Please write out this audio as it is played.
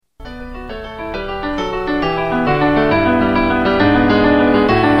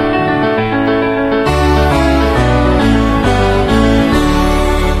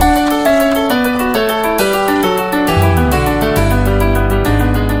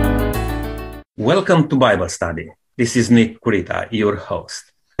Welcome to Bible Study. This is Nick Kurita, your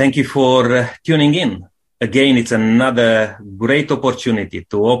host. Thank you for tuning in. Again, it's another great opportunity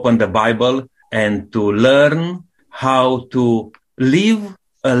to open the Bible and to learn how to live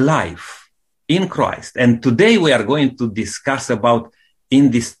a life in Christ. And today we are going to discuss about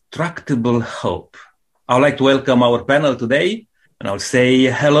indestructible hope. I would like to welcome our panel today, and I'll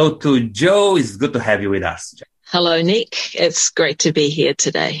say hello to Joe. It's good to have you with us. Hello, Nick. It's great to be here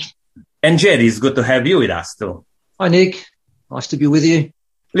today. And Jerry, it's good to have you with us too. Hi, Nick. Nice to be with you.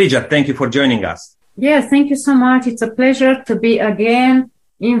 Lydia, thank you for joining us. Yes, thank you so much. It's a pleasure to be again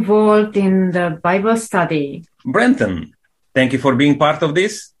involved in the Bible study. Brenton, thank you for being part of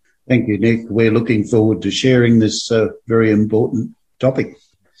this. Thank you, Nick. We're looking forward to sharing this very important topic.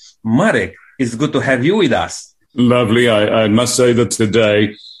 Marek, it's good to have you with us. Lovely. I must say that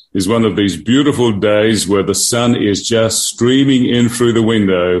today is one of these beautiful days where the sun is just streaming in through the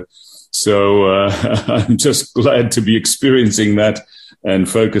window. So I'm just glad to be experiencing that and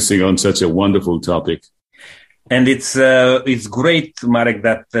focusing on such a wonderful topic. And it's great, Marek,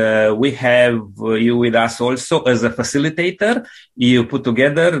 that we have you with us also as a facilitator. You put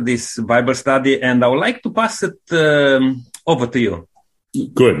together this Bible study, and I would like to pass it over to you.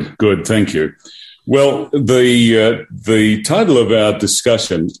 Good. Thank you. Well, the title of our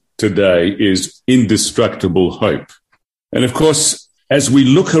discussion today is Indestructible Hope. And of course, as we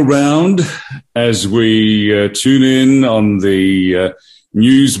look around, as we tune in on the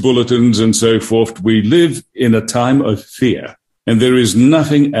news bulletins and so forth, we live in a time of fear. And there is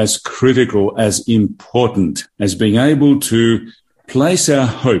nothing as critical, as important as being able to place our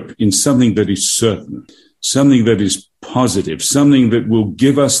hope in something that is certain, something that is positive, something that will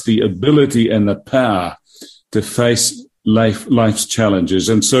give us the ability and the power to face life's challenges.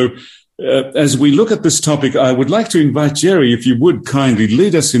 And so as we look at this topic, I would like to invite Jerry, if you would kindly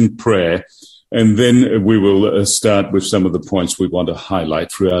lead us in prayer, and then we will start with some of the points we want to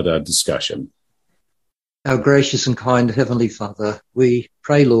highlight throughout our discussion. Our gracious and kind Heavenly Father, we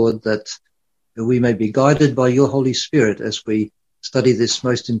pray, Lord, that we may be guided by your Holy Spirit as we study this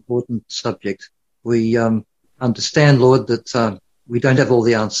most important subject. We understand, Lord, that we don't have all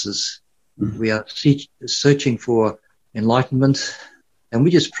the answers. Mm-hmm. We are searching for enlightenment, and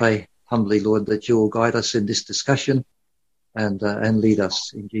we just pray humbly, Lord, that you will guide us in this discussion and lead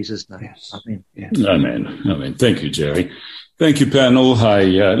us in Jesus' name. Yes. Amen. Yeah. Amen. Thank you, Jerry. Thank you, panel. I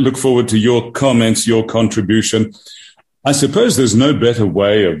look forward to your comments, your contribution. I suppose there's no better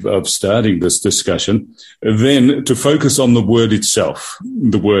way of starting this discussion than to focus on the word itself,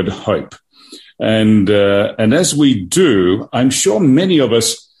 the word hope. And as we do, I'm sure many of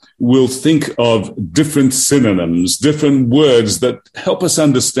us will think of different synonyms, different words that help us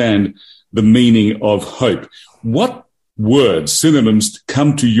understand the meaning of hope. What words, synonyms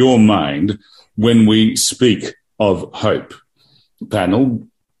come to your mind when we speak of hope? Panel,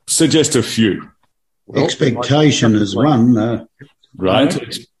 suggest a few. Expectation is one.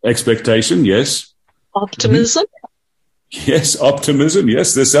 Right. Expectation, yes. Optimism. Yes, optimism.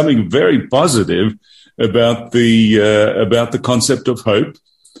 Yes, there's something very positive about the concept of hope.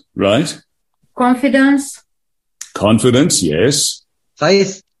 Right. Confidence, yes.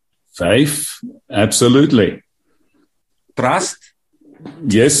 Faith, absolutely. Trust.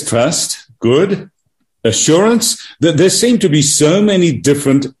 Yes, trust. Good. Assurance. There seem to be so many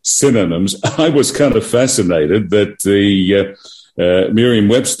different synonyms. I was kind of fascinated that the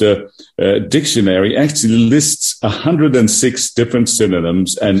Merriam-Webster dictionary actually lists 106 different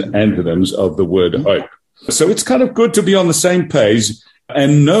synonyms and antonyms of the word hope. So it's kind of good to be on the same page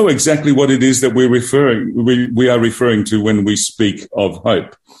and know exactly what it is that we are referring to when we speak of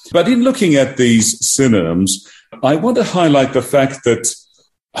hope. But in looking at these synonyms, I want to highlight the fact that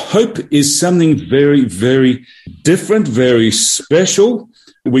hope is something very, very different, very special.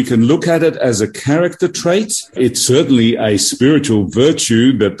 We can look at it as a character trait. It's certainly a spiritual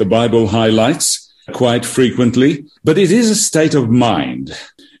virtue that the Bible highlights quite frequently, but it is a state of mind.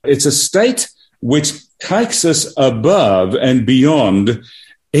 It's a state which takes us above and beyond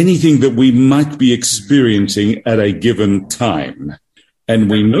anything that we might be experiencing at a given time. And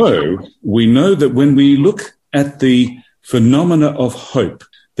we know that when we look at the phenomena of hope,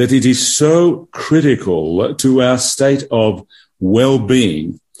 that it is so critical to our state of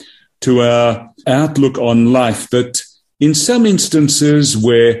well-being, to our outlook on life, that in some instances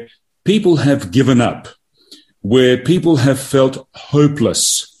where people have given up, where people have felt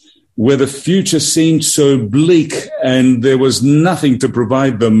hopeless, where the future seemed so bleak and there was nothing to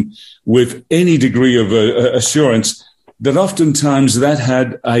provide them with any degree of assurance, that oftentimes that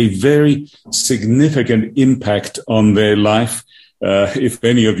had a very significant impact on their life If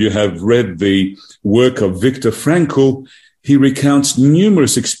any of you have read the work of Viktor Frankl, he recounts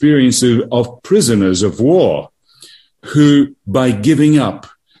numerous experiences of prisoners of war who, by giving up,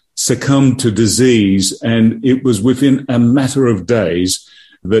 succumbed to disease, and it was within a matter of days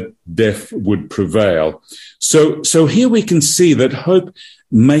that death would prevail. So here we can see that hope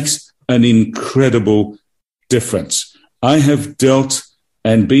makes an incredible difference. I have dealt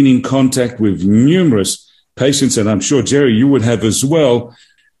and been in contact with numerous patients, and I'm sure, Jerry, you would have as well,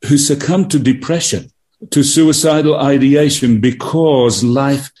 who succumbed to depression, to suicidal ideation because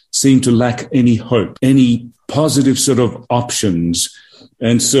life seemed to lack any hope, any positive sort of options.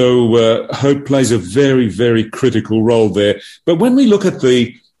 And so hope plays a very, very critical role there. But when we look at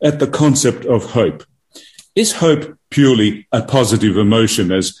the concept of hope, is hope purely a positive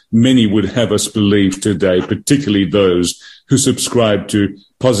emotion, as many would have us believe today, particularly those who subscribe to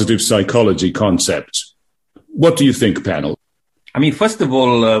positive psychology concepts? What do you think, panel? I mean, first of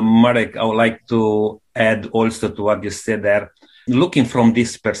all, Marek, I would like to add also to what you said there. Looking from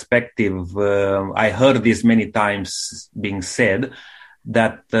this perspective, I heard this many times being said,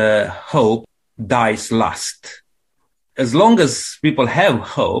 that hope dies last. As long as people have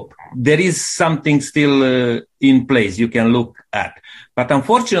hope, there is something still in place you can look at. But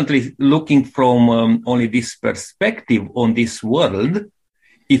unfortunately, looking from only this perspective on this world,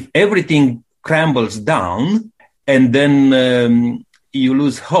 if everything crumbles down and then you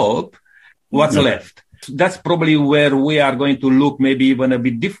lose hope, what's left? That's probably where we are going to look maybe even a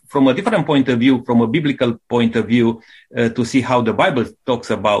bit from a different point of view, from a biblical point of view, to see how the Bible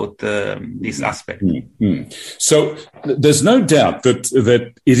talks about this aspect. Mm-hmm. So there's no doubt that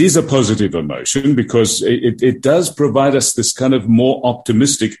it is a positive emotion, because it does provide us this kind of more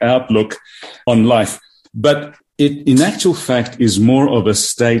optimistic outlook on life. But it, in actual fact, is more of a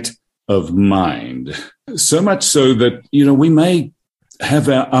state of mind. So much so that, we may have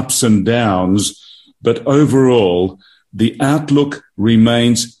our ups and downs, but overall, the outlook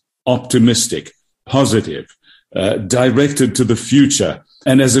remains optimistic, positive, directed to the future.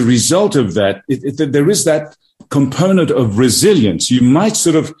 And as a result of that, there is that component of resilience. You might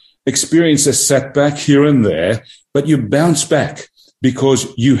sort of experience a setback here and there, but you bounce back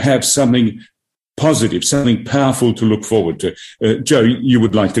because you have something positive, something powerful to look forward to. Joe, you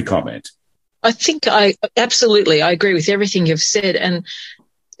would like to comment? I think I agree with everything you've said. And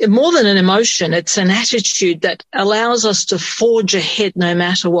more than an emotion, it's an attitude that allows us to forge ahead no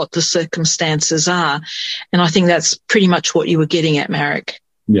matter what the circumstances are. And I think that's pretty much what you were getting at, Marek.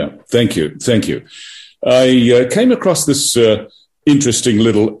 Yeah, thank you. I came across this interesting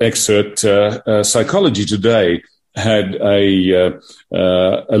little excerpt. Psychology Today had a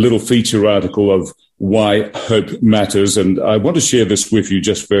little feature article of why hope matters, and I want to share this with you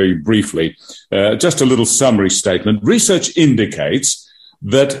just very briefly. Just a little summary statement. Research indicates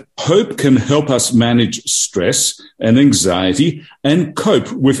that hope can help us manage stress and anxiety and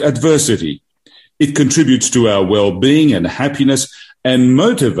cope with adversity. It contributes to our well-being and happiness and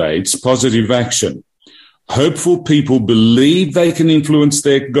motivates positive action. Hopeful people believe they can influence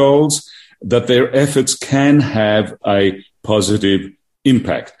their goals, that their efforts can have a positive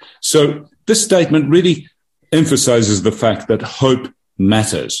impact. So this statement really emphasizes the fact that hope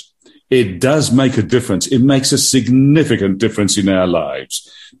matters. It does make a difference. It makes a significant difference in our lives,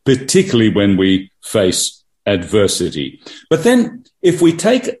 particularly when we face adversity. But then if we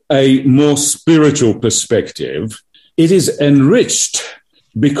take a more spiritual perspective, it is enriched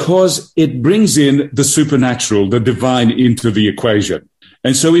because it brings in the supernatural, the divine, into the equation.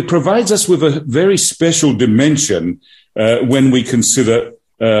 And so it provides us with a very special dimension when we consider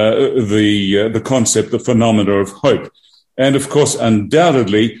the concept, the phenomena of hope. And of course,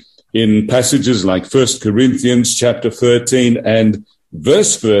 undoubtedly, in passages like 1 Corinthians chapter 13 and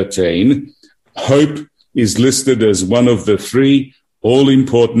verse 13, hope is listed as one of the three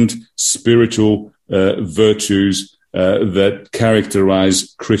all-important spiritual virtues that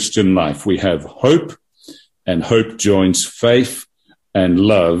characterize Christian life. We have hope, and hope joins faith and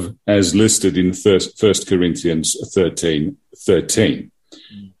love as listed in 1 Corinthians 13:13.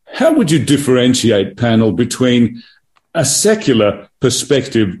 How would you differentiate, panel, between a secular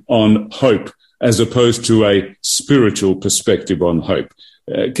perspective on hope as opposed to a spiritual perspective on hope?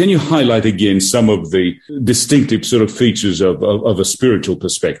 Can you highlight again some of the distinctive sort of features of a spiritual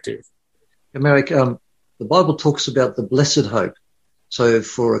perspective? Marek, the Bible talks about the blessed hope. So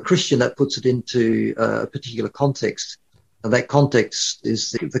for a Christian, that puts it into a particular context. And that context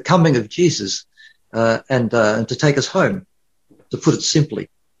is the coming of Jesus and to take us home, to put it simply.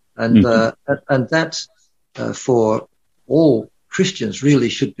 And that for all Christians really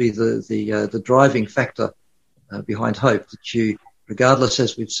should be the driving factor behind hope, that regardless,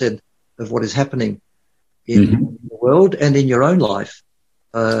 as we've said, of what is happening in the world and in your own life.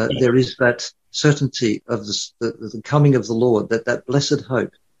 There is that certainty of the coming of the Lord, that blessed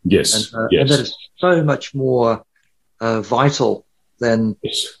hope. Yes. And that is so much more vital than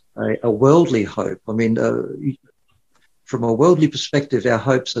a worldly hope. I mean, from a worldly perspective, our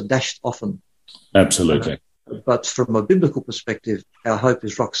hopes are dashed often. Absolutely. But from a biblical perspective, our hope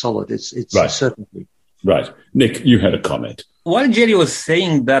is rock solid. It's Right. a certainty. Right. Nick, you had a comment. While Jerry was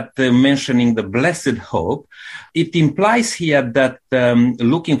saying that, mentioning the blessed hope, it implies here that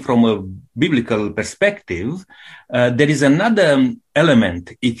looking from a biblical perspective, there is another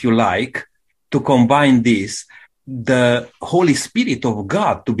element, if you like, to combine this, the Holy Spirit of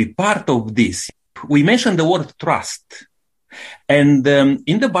God to be part of this. We mentioned the word trust. And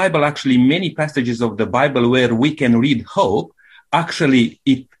in the Bible, actually, many passages of the Bible where we can read hope, actually,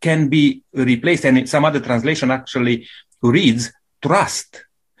 it can be replaced, and some other translation actually reads trust,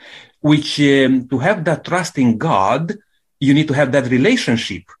 which to have that trust in God, you need to have that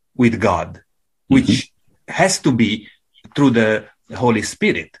relationship with God, which has to be through the Holy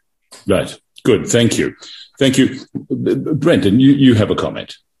Spirit. Right. Good. Thank you. Thank you. Brendan, you have a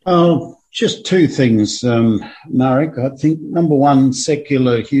comment. Oh, just two things, Marek. I think, number one,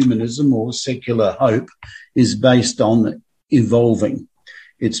 secular humanism or secular hope is based on evolving.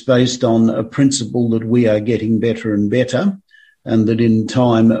 It's based on a principle that we are getting better and better, and that in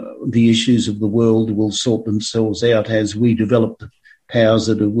time the issues of the world will sort themselves out as we develop the powers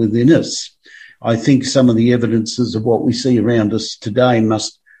that are within us. I think some of the evidences of what we see around us today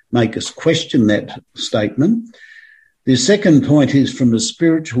must make us question that statement. The second point is, from a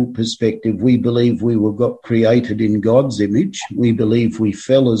spiritual perspective, we believe we were created in God's image. We believe we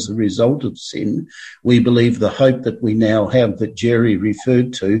fell as a result of sin. We believe the hope that we now have, that Jerry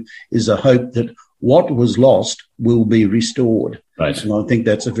referred to, is a hope that what was lost will be restored. Right. And I think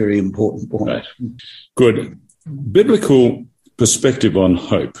that's a very important point. Right. Good. Biblical perspective on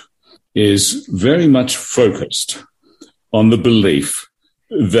hope is very much focused on the belief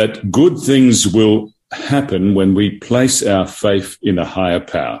that good things will happen when we place our faith in a higher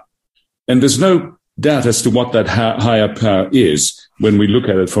power. And there's no doubt as to what that higher power is when we look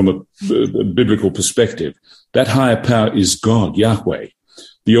at it from a biblical perspective. That higher power is God, Yahweh,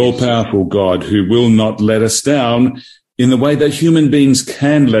 the all-powerful God who will not let us down in the way that human beings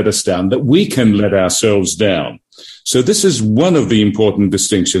can let us down, that we can let ourselves down. So this is one of the important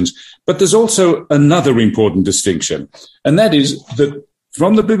distinctions. But there's also another important distinction, and that is that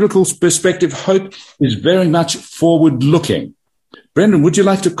from the biblical perspective, hope is very much forward-looking. Brendan, would you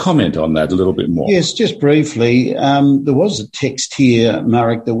like to comment on that a little bit more? Yes, just briefly. There was a text here,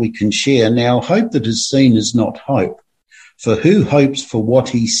 Marek, that we can share. Now, hope that is seen is not hope. For who hopes for what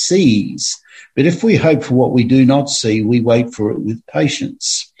he sees? But if we hope for what we do not see, we wait for it with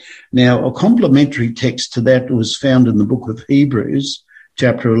patience. Now, a complementary text to that was found in the book of Hebrews,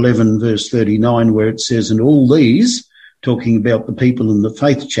 chapter 11, verse 39, where it says, "And all these," talking about the people in the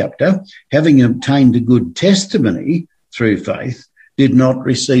faith chapter, "having obtained a good testimony through faith, did not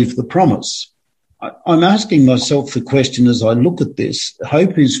receive the promise." I'm asking myself the question as I look at this.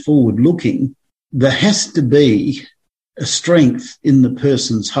 Hope is forward-looking. There has to be a strength in the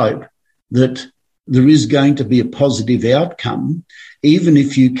person's hope that there is going to be a positive outcome, even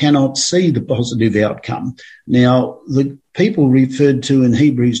if you cannot see the positive outcome. Now, the people referred to in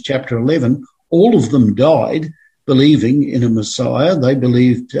Hebrews chapter 11, all of them died believing in a Messiah. They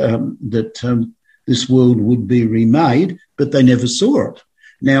believed that this world would be remade, but they never saw it.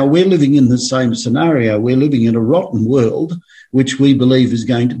 Now, we're living in the same scenario. We're living in a rotten world, which we believe is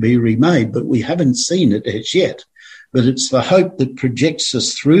going to be remade, but we haven't seen it as yet. But it's the hope that projects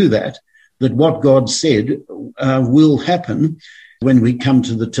us through that what God said will happen. When we come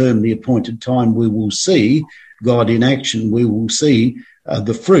to the term, the appointed time, we will see God in action. We will see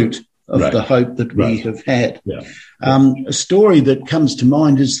the fruit of the hope that we have had. Yeah. A story that comes to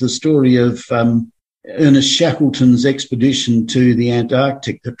mind is the story of Ernest Shackleton's expedition to the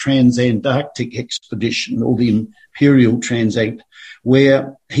Antarctic, the Transantarctic expedition, or the Imperial Transantarctic,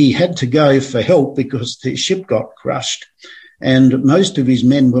 where he had to go for help because the ship got crushed and most of his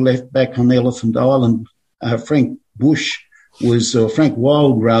men were left back on Elephant Island. Frank Wild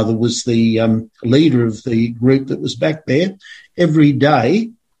was the leader of the group that was back there. Every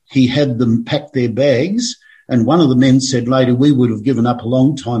day he had them pack their bags, and one of the men said later, "We would have given up a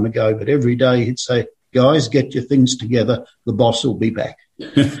long time ago," but every day he'd say, "Guys, get your things together. The boss will be back."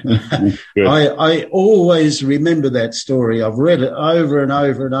 I always remember that story. I've read it over and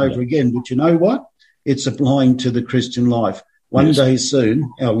over and over again, but you know what? It's applying to the Christian life. One day soon,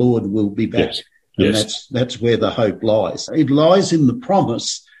 our Lord will be back. Yes. And Yes. that's where the hope lies. It lies in the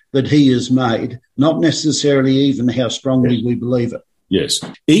promise that he has made, not necessarily even how strongly we believe it. Yes.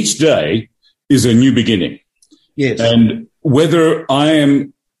 Each day is a new beginning. Yes. And whether I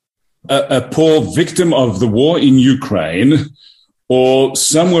am a poor victim of the war in Ukraine or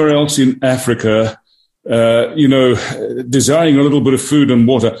somewhere else in Africa, desiring a little bit of food and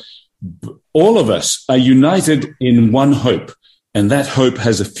water, all of us are united in one hope. And that hope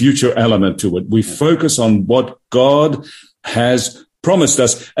has a future element to it. We focus on what God has promised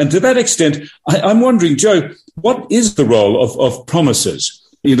us. And to that extent, I'm wondering, Joe, what is the role of promises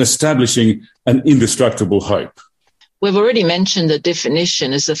in establishing an indestructible hope? We've already mentioned the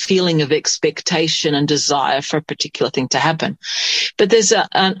definition is a feeling of expectation and desire for a particular thing to happen. But there's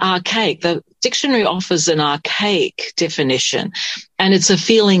an archaic, the dictionary offers an archaic definition, and it's a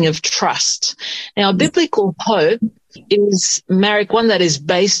feeling of trust. Now, biblical hope is, Marek, one that is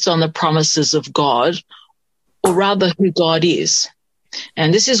based on the promises of God, or rather who God is.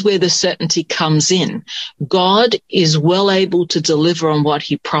 And this is where the certainty comes in. God is well able to deliver on what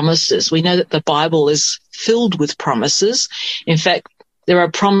he promises. We know that the Bible is filled with promises. In fact, there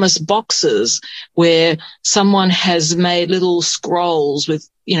are promise boxes where someone has made little scrolls with,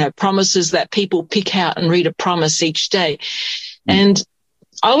 promises that people pick out and read a promise each day. And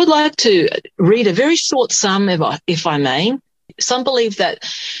I would like to read a very short psalm, if I may. Some believe that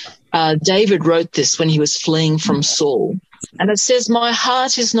David wrote this when he was fleeing from Saul. And it says, "My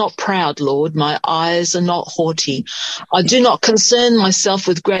heart is not proud, Lord. My eyes are not haughty. I do not concern myself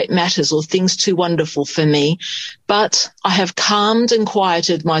with great matters or things too wonderful for me, but I have calmed and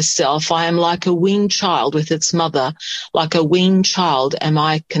quieted myself. I am like a weaned child with its mother. Like a weaned child am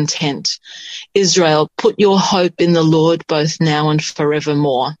I content. Israel, put your hope in the Lord both now and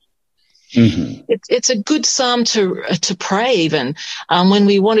forevermore." Mm-hmm. It's a good psalm to pray even when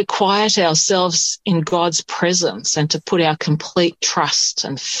we want to quiet ourselves in God's presence and to put our complete trust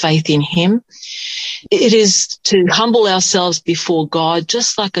and faith in him. It is to humble ourselves before God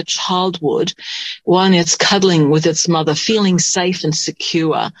just like a child would, one it's cuddling with its mother, feeling safe and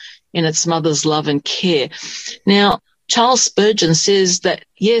secure in its mother's love and care. Now, Charles Spurgeon says that,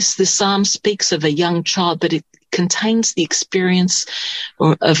 yes, the psalm speaks of a young child, but it contains the experience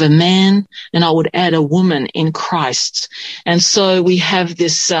of a man, and I would add a woman in Christ. And so we have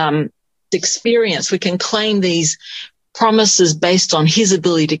this experience. We can claim these promises based on his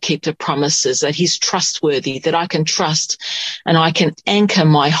ability to keep the promises, that he's trustworthy, that I can trust and I can anchor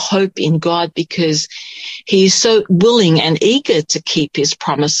my hope in God because he is so willing and eager to keep his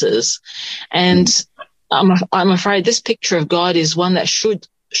promises. And I'm afraid this picture of God is one that should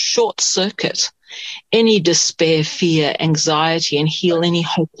short circuit any despair, fear, anxiety, and heal any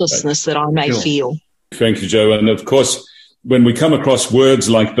hopelessness that I may feel. Thank you, Joe. And of course, when we come across words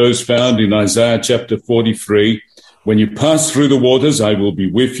like those found in Isaiah chapter 43, when you pass through the waters, I will be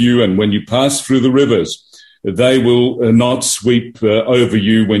with you. And when you pass through the rivers, they will not sweep over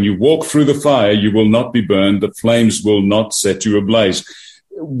you. When you walk through the fire, you will not be burned. The flames will not set you ablaze.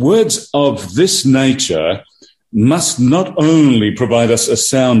 Words of this nature must not only provide us a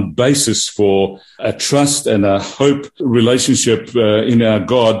sound basis for a trust and a hope relationship in our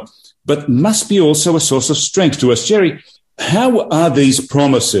God, but must be also a source of strength to us. Jerry, how are these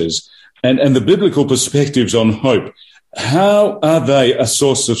promises and the biblical perspectives on hope, how are they a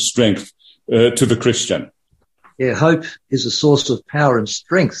source of strength to the Christian? Yeah, hope is a source of power and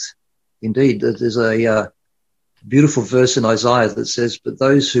strength. Indeed, there's a beautiful verse in Isaiah that says, "But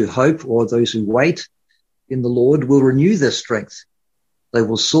those who hope or those who wait in the Lord will renew their strength. They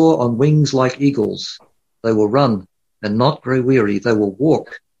will soar on wings like eagles. They will run and not grow weary. They will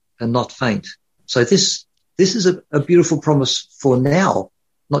walk and not faint." So this is a beautiful promise for now,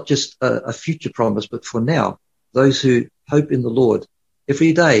 not just a future promise, but for now. Those who hope in the Lord,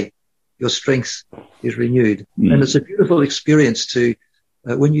 every day your strength is renewed. And it's a beautiful experience to,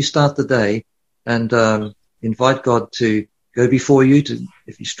 when you start the day and invite God to go before you, to,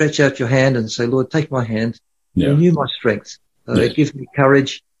 if you stretch out your hand and say, "Lord, take my hand, renew my strength, give me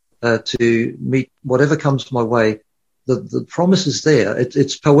courage to meet whatever comes my way." The promise is there.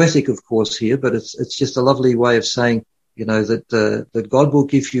 It's poetic, of course, here, but it's just a lovely way of saying, that God will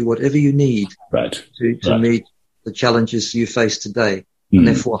give you whatever you need to meet the challenges you face today. And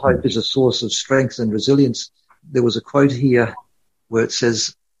therefore, hope is a source of strength and resilience. There was a quote here where it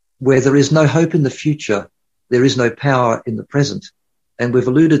says, "Where there is no hope in the future, there is no power in the present." And we've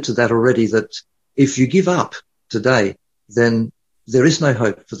alluded to that already, that if you give up today, then there is no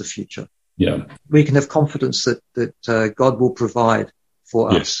hope for the future. Yeah. We can have confidence that God will provide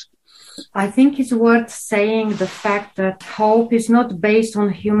for us. I think it's worth saying the fact that hope is not based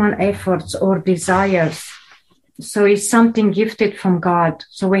on human efforts or desires. So it's something gifted from God.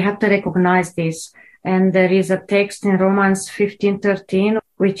 So we have to recognize this. And there is a text in Romans 15:13,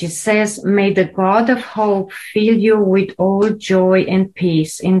 which it says, "May the God of hope fill you with all joy and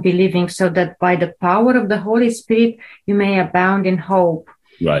peace in believing, so that by the power of the Holy Spirit, you may abound in hope."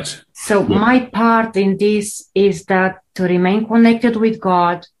 Right. So my part in this is that to remain connected with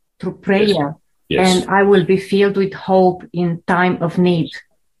God through prayer, Yes. and I will be filled with hope in time of need.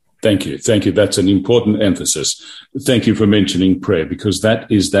 Thank you. Thank you. That's an important emphasis. Thank you for mentioning prayer, because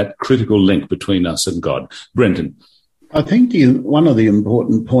that is that critical link between us and God. Brendan. I think one of the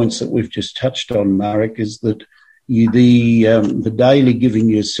important points that we've just touched on, Marek, is that the daily giving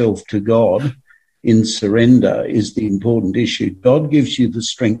yourself to God in surrender is the important issue. God gives you the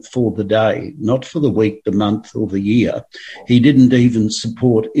strength for the day, not for the week, the month, or the year. He didn't even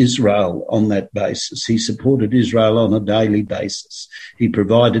support Israel on that basis. He supported Israel on a daily basis. He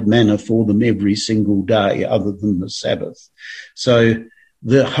provided manna for them every single day other than the Sabbath. So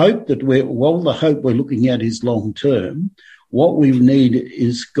the hope while the hope we're looking at is long term, what we need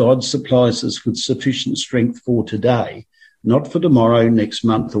is God supplies us with sufficient strength for today, not for tomorrow, next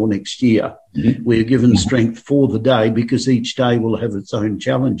month, or next year. Mm-hmm. We're given strength for the day because each day will have its own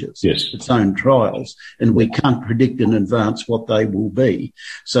challenges, its own trials, and we can't predict in advance what they will be.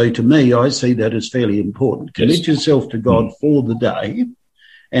 So to me, I see that as fairly important. Commit yourself to God for the day,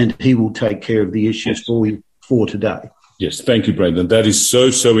 and he will take care of the issues for you for today. Yes, thank you, Brendan. That is so,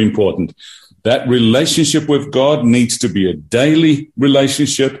 so important. That relationship with God needs to be a daily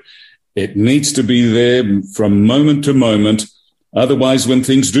relationship. It needs to be there from moment to moment. Otherwise, when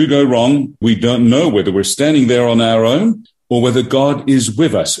things do go wrong, we don't know whether we're standing there on our own or whether God is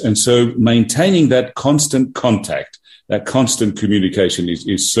with us. And so maintaining that constant contact, that constant communication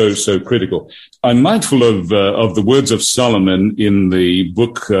is so, so critical. I'm mindful of the words of Solomon in the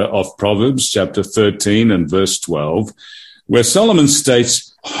book of Proverbs, chapter 13 and verse 12, where Solomon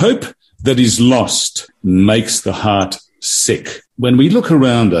states, "Hope that is lost makes the heart sick." When we look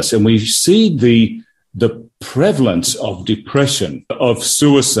around us and we see the prevalence of depression, of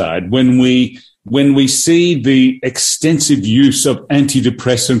suicide, when we see the extensive use of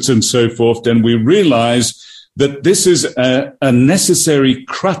antidepressants and so forth, and we realize that this is a necessary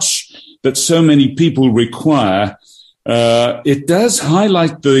crutch that so many people require, it does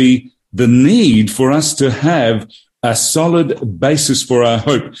highlight the need for us to have a solid basis for our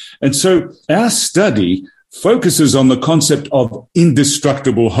hope. And so our study focuses on the concept of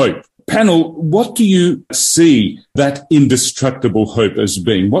indestructible hope. Panel, what do you see that indestructible hope as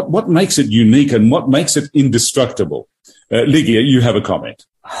being? What makes it unique and what makes it indestructible? Ligia, you have a comment.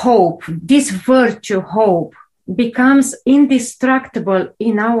 Hope, this virtue, hope, becomes indestructible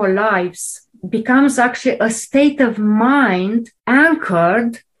in our lives, becomes actually a state of mind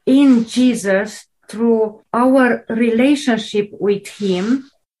anchored in Jesus through our relationship with him,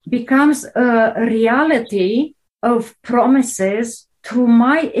 becomes a reality of promises through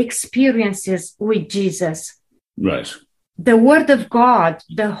my experiences with Jesus. Right. The Word of God,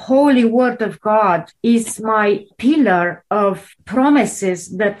 the Holy Word of God, is my pillar of promises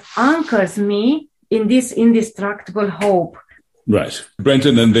that anchors me in this indestructible hope. Right.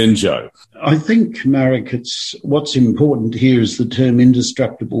 Brendan and then Joe. I think, Marek, what's important here is the term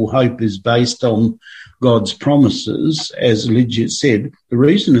indestructible hope is based on God's promises. As Ligia said, the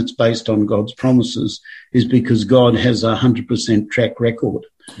reason it's based on God's promises is because God has 100% track record.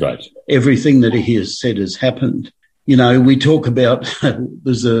 Right. Everything that he has said has happened. You know, we talk about,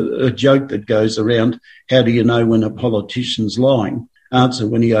 there's a joke that goes around, how do you know when a politician's lying? Answer,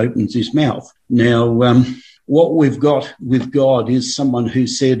 when he opens his mouth. Now, what we've got with God is someone who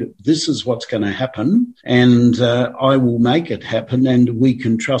said, this is what's going to happen, and I will make it happen, and we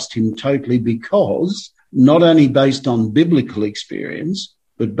can trust him totally because not only based on biblical experience,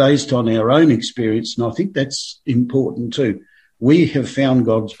 but based on our own experience, and I think that's important too. We have found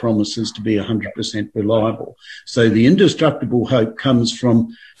God's promises to be 100% reliable. So the indestructible hope comes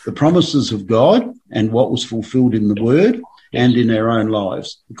from the promises of God and what was fulfilled in the Word, and in our own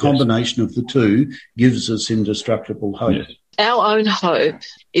lives. The combination of the two gives us indestructible hope. Yes. Our own hope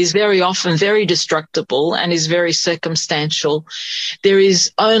is very often very destructible and is very circumstantial. There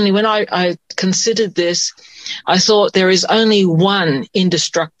is only, when I considered this, I thought there is only one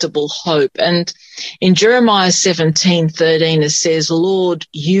indestructible hope. And in Jeremiah 17:13, it says, Lord,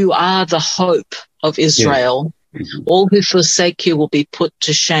 you are the hope of Israel. All who forsake you will be put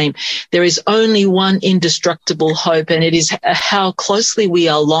to shame. There is only one indestructible hope, and it is how closely we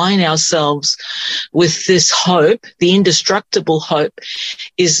align ourselves with this hope, the indestructible hope,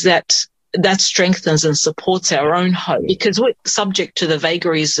 is that strengthens and supports our own hope, because we're subject to the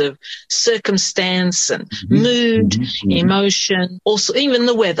vagaries of circumstance and mood, emotion, also even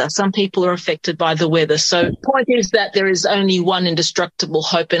the weather. Some people are affected by the weather. So the point is that there is only one indestructible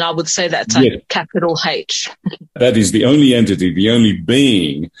hope, and I would say that's a capital H. That is the only entity, the only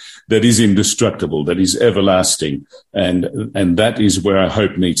being that is indestructible, that is everlasting, and that is where our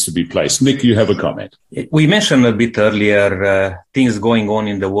hope needs to be placed. Nick, you have a comment. We mentioned a bit earlier things going on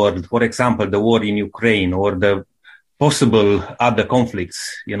in the world. For example, the war in Ukraine or the possible other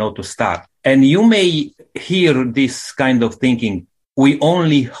conflicts, to start. And you may hear this kind of thinking, we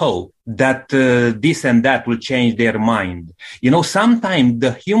only hope that this and that will change their mind. Sometimes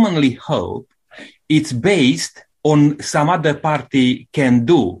the humanly hope, it's based on some other party can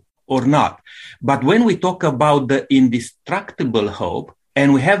do or not. But when we talk about the indestructible hope,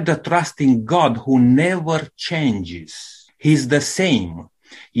 and we have the trust in God who never changes, He's the same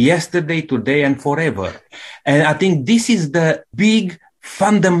yesterday, today, and forever. And I think this is the big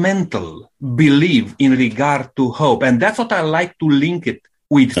fundamental belief in regard to hope. And that's what I like to link it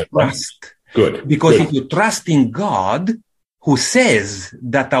with trust. Good. Because if you trust in God, who says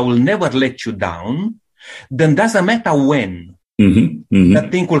that I will never let you down, then doesn't matter when that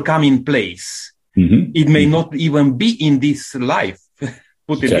thing will come in place. It may not even be in this life.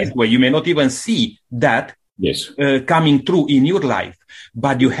 Put it this way, you may not even see that coming through in your life,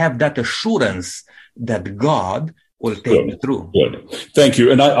 but you have that assurance that God will take you through. Good. Thank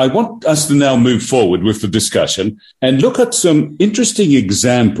you. And I want us to now move forward with the discussion and look at some interesting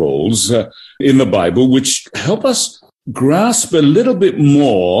examples in the Bible which help us grasp a little bit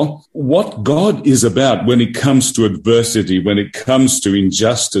more what God is about when it comes to adversity, when it comes to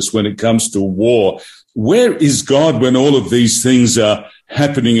injustice, when it comes to war. Where is God when all of these things are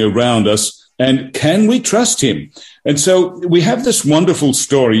happening around us? And can we trust him? And so we have this wonderful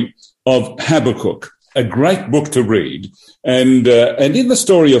story of Habakkuk, a great book to read. And in the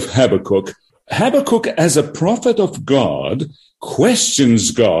story of Habakkuk, Habakkuk, as a prophet of God, questions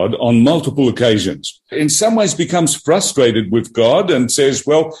God on multiple occasions. In some ways becomes frustrated with God and says,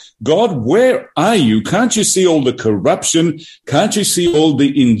 well, God, where are you? Can't you see all the corruption? Can't you see all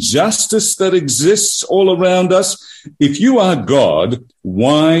the injustice that exists all around us? If you are God,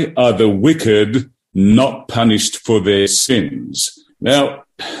 why are the wicked not punished for their sins? Now,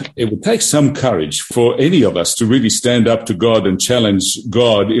 it would take some courage for any of us to really stand up to God and challenge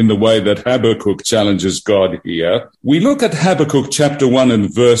God in the way that Habakkuk challenges God here. We look at Habakkuk chapter 1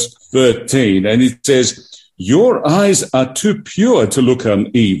 and verse 13, and it says, your eyes are too pure to look on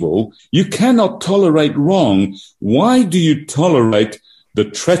evil. You cannot tolerate wrong. Why do you tolerate the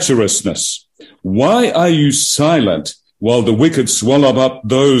treacherousness? Why are you silent while the wicked swallow up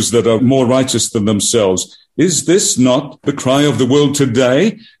those that are more righteous than themselves? Is this not the cry of the world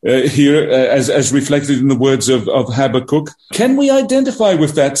today, here as reflected in the words of Habakkuk? Can we identify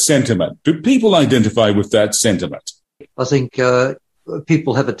with that sentiment? Do people identify with that sentiment? I think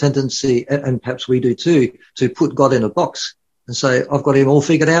people have a tendency, and perhaps we do too, to put God in a box and say, I've got him all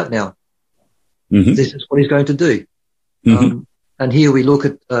figured out now. Mm-hmm. This is what he's going to do. Mm-hmm. And here we look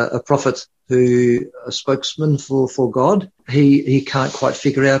at a prophet who, a spokesman for God, he can't quite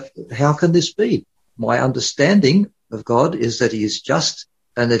figure out, how can this be? My understanding of God is that he is just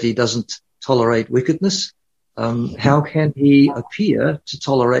and that he doesn't tolerate wickedness. How can he appear to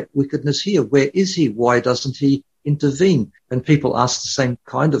tolerate wickedness here? Where is he? Why doesn't he intervene? And people ask the same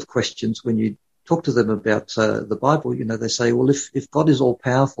kind of questions when you talk to them about the Bible. You know, they say, well, if God is all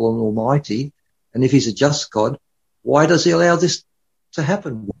powerful and almighty, and if he's a just God, why does he allow this to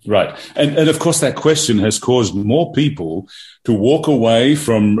happen? Right. And of course, that question has caused more people to walk away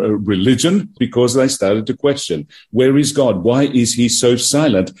from religion because they started to question, where is God? Why is he so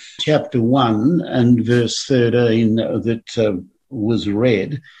silent? Chapter 1 and verse 13 that was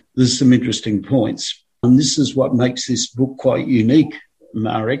read, there's some interesting points. And this is what makes this book quite unique,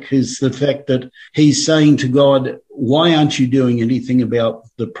 Marek, is the fact that he's saying to God, why aren't you doing anything about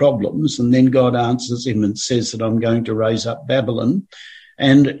the problems? And then God answers him and says that I'm going to raise up Babylon.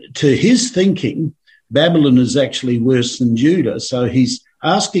 And to his thinking, Babylon is actually worse than Judah. So he's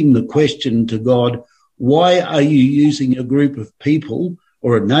asking the question to God, why are you using a group of people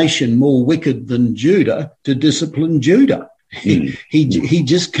or a nation more wicked than Judah to discipline Judah? He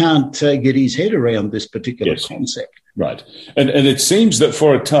just can't get his head around this particular concept. Right. And it seems that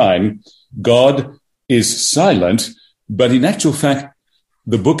for a time, God is silent, but in actual fact,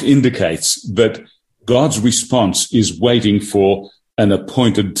 the book indicates that God's response is waiting for an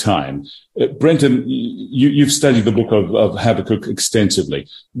appointed time. Brenton, you've studied the book of Habakkuk extensively.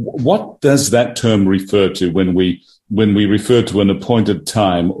 What does that term refer to when we refer to an appointed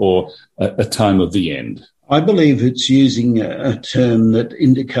time or a time of the end? I believe it's using a term that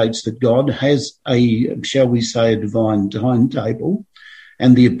indicates that God has a divine timetable,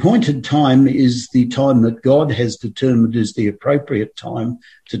 and the appointed time is the time that God has determined is the appropriate time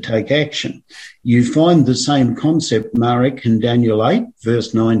to take action. You find the same concept, Marek, in Daniel 8,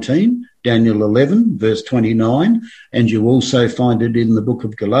 verse 19, Daniel 11, verse 29, and you also find it in the book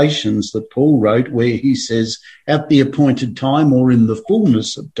of Galatians that Paul wrote, where he says, at the appointed time or in the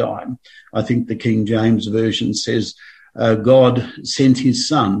fullness of time. I think the King James Version says, God sent his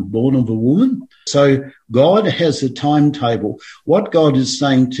son, born of a woman. So God has a timetable. What God is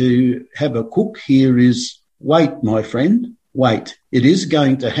saying to Habakkuk here is, wait, my friend, wait. It is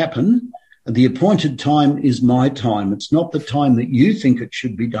going to happen. The appointed time is my time. It's not the time that you think it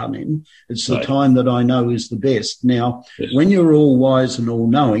should be done in. It's the time that I know is the best. Now, when you're all wise and all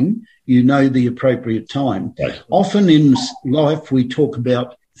knowing, you know the appropriate time. Right. Often in life, we talk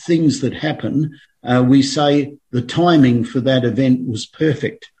about things that happen. We say the timing for that event was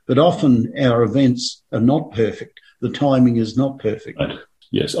perfect, but often our events are not perfect. The timing is not perfect. Right.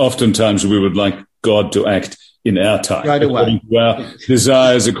 Yes, oftentimes we would like God to act in our time, right away, according to our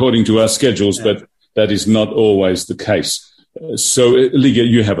desires, according to our schedules, but that is not always the case. So, Ligia,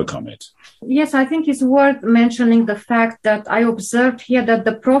 you have a comment. Yes, I think it's worth mentioning the fact that I observed here that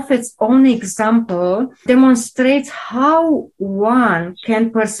the prophet's own example demonstrates how one can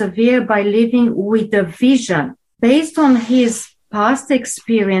persevere by living with a vision. Based on his past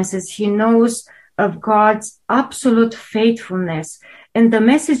experiences, he knows of God's absolute faithfulness. And the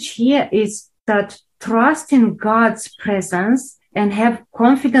message here is that trust in God's presence and have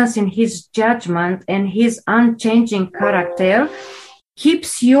confidence in his judgment and his unchanging character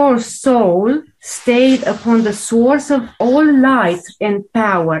keeps your soul stayed upon the source of all light and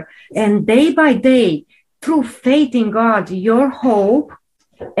power. And day by day, through faith in God, your hope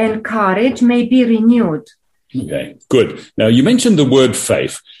and courage may be renewed. Okay, good. Now, you mentioned the word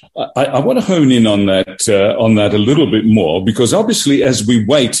faith. I want to hone in on that a little bit more, because obviously as we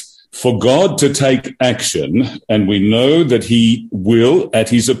wait for God to take action, and we know that he will at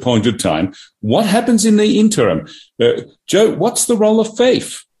his appointed time, what happens in the interim? Joe, what's the role of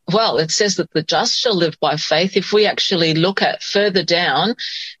faith? Well, it says that the just shall live by faith. If we actually look at further down,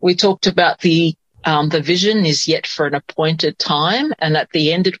 we talked about the vision is yet for an appointed time, and at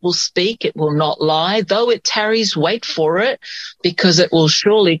the end it will speak, it will not lie. Though it tarries, wait for it, because it will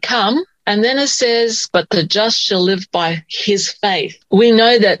surely come. And then it says, but the just shall live by his faith. We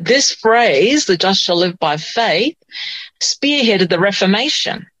know that this phrase, the just shall live by faith, spearheaded the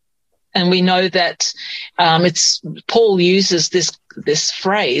Reformation. And we know that Paul uses this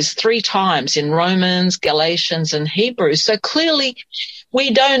phrase 3 times in Romans, Galatians, and Hebrews. So clearly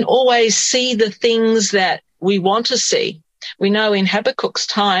we don't always see the things that we want to see. We know in Habakkuk's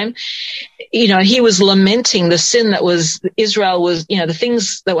time, he was lamenting the sin that Israel was, the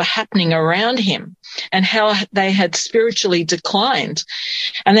things that were happening around him and how they had spiritually declined.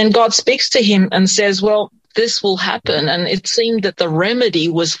 And then God speaks to him and says, well, this will happen. And it seemed that the remedy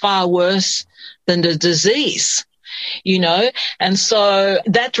was far worse than the disease, and so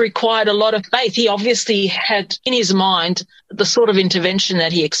that required a lot of faith. He obviously had in his mind the sort of intervention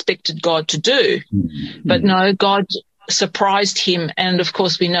that he expected God to do. Mm-hmm. But no, God surprised him. And of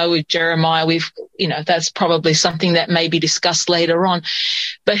course, we know with Jeremiah, that's probably something that may be discussed later on.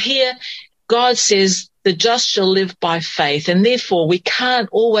 But here, God says the just shall live by faith. And therefore, we can't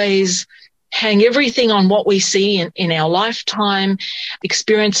always hang everything on what we see in our lifetime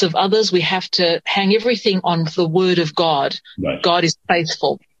experience of others. We have to hang everything on the word of God. Right. God is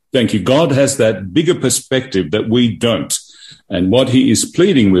faithful. Thank you. God has that bigger perspective that we don't. And what he is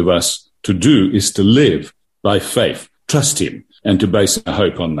pleading with us to do is to live by faith, trust him, and to base our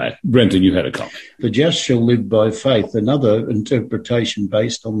hope on that. Brenton, you had a comment. The just shall live by faith. Another interpretation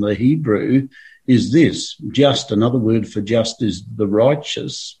based on the Hebrew is this. Just, another word for just is the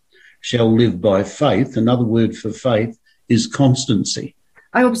righteous, shall live by faith. Another word for faith is constancy.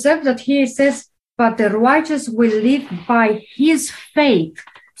 I observe that here it says, but the righteous will live by his faith.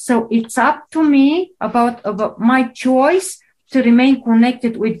 So it's up to me about my choice to remain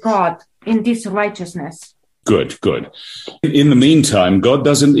connected with God in this righteousness. Good. In the meantime, God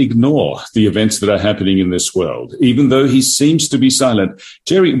doesn't ignore the events that are happening in this world, even though he seems to be silent.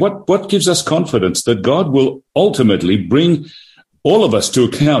 Jerry, what gives us confidence that God will ultimately bring all of us to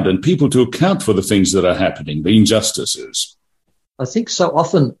account and people to account for the things that are happening, the injustices? I think so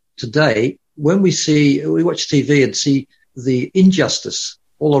often today when we watch TV and see the injustice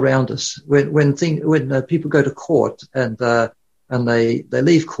all around us, when people go to court and they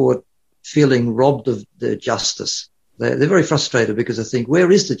leave court feeling robbed of their justice, they're very frustrated because they think,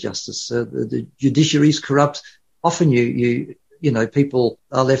 where is the justice? The judiciary is corrupt. Often you know, people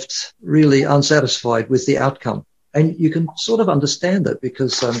are left really unsatisfied with the outcome. And you can sort of understand that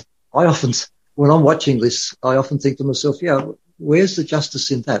because I often, when I'm watching this, I often think to myself, where's the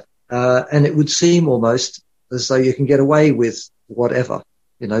justice in that? And it would seem almost as though you can get away with whatever.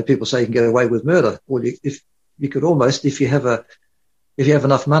 You know, people say you can get away with murder. Well, if you have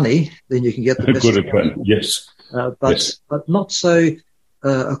enough money, then you can get the best. Good at that. Yes. But not so.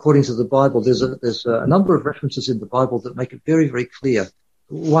 According to the Bible, there's a number of references in the Bible that make it very, very clear.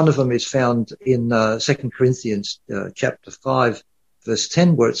 One of them is found in 2 Corinthians chapter 5, verse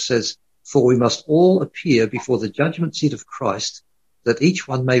 10, where it says, "For we must all appear before the judgment seat of Christ, that each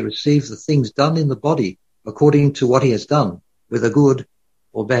one may receive the things done in the body according to what he has done, whether good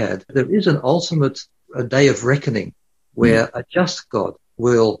or bad." There is an ultimate day of reckoning where a just God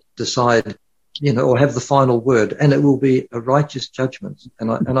will decide, you know, or have the final word, and it will be a righteous judgment.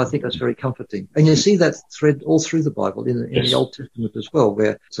 And I think that's very comforting. And you see that thread all through the Bible in the Old Testament as well,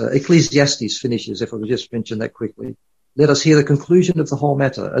 where Ecclesiastes finishes, if I could just mention that quickly. "Let us hear the conclusion of the whole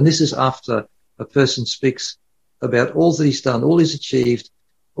matter." And this is after a person speaks about all that he's done, all he's achieved,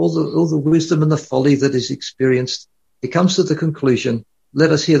 all the wisdom and the folly that is experienced. He comes to the conclusion,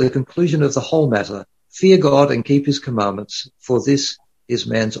 "Let us hear the conclusion of the whole matter. Fear God and keep his commandments, for this is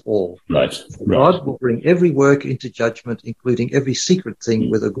man's all." Right. God will bring every work into judgment, including every secret thing,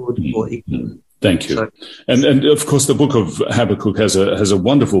 whether good or evil. Thank you. And of course, the book of Habakkuk has a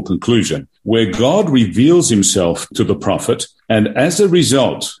wonderful conclusion where God reveals himself to the prophet. And as a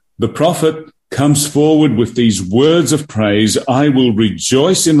result, the prophet comes forward with these words of praise. "I will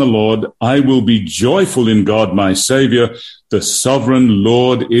rejoice in the Lord. I will be joyful in God, my Savior. The sovereign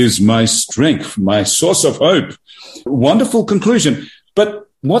Lord is my strength, my source of hope." Wonderful conclusion. But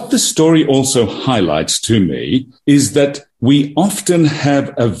what the story also highlights to me is that we often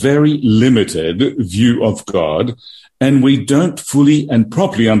have a very limited view of God, and we don't fully and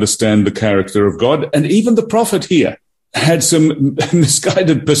properly understand the character of God. And even the prophet here had some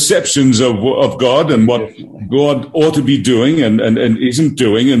misguided perceptions of God and what God ought to be doing and isn't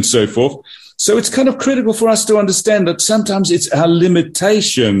doing and so forth. So it's kind of critical for us to understand that sometimes it's our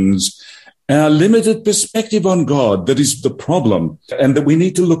limitations, our limited perspective on God that is the problem, and that we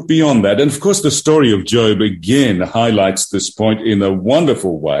need to look beyond that. And of course, the story of Job again highlights this point in a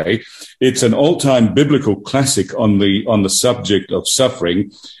wonderful way. It's an all-time biblical classic on the subject of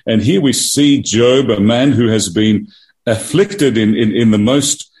suffering. And here we see Job, a man who has been afflicted in the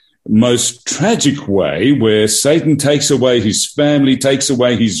most tragic way, where Satan takes away his family, takes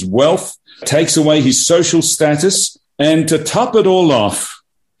away his wealth, takes away his social status. And to top it all off,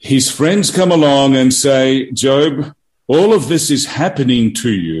 his friends come along and say, "Job, all of this is happening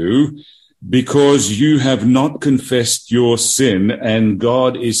to you because you have not confessed your sin, and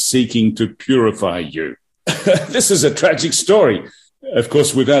God is seeking to purify you." This is a tragic story. Of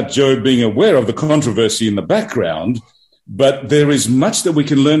course, without Job being aware of the controversy in the background, but there is much that we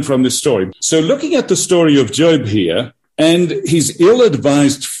can learn from this story. So looking at the story of Job here, and his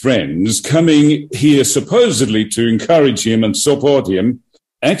ill-advised friends coming here supposedly to encourage him and support him,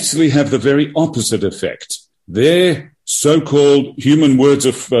 actually have the very opposite effect. Their so-called human words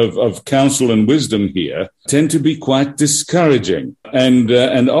of counsel and wisdom here tend to be quite discouraging.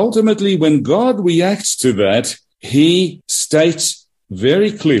 And ultimately, when God reacts to that, he states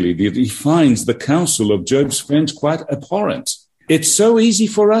very clearly that he finds the counsel of Job's friends quite abhorrent. It's so easy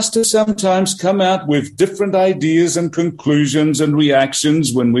for us to sometimes come out with different ideas and conclusions and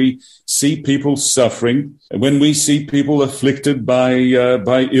reactions when we see people suffering, when we see people afflicted by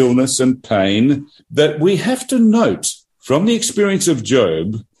illness and pain, that we have to note from the experience of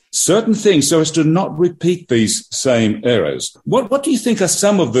Job certain things so as to not repeat these same errors. What do you think are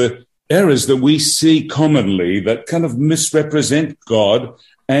some of the errors that we see commonly that kind of misrepresent God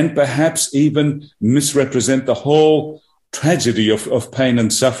and perhaps even misrepresent the whole tragedy of pain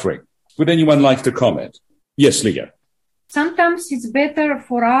and suffering? Would anyone like to comment? Yes, Leah. Sometimes it's better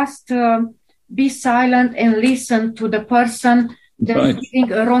for us to be silent and listen to the person than giving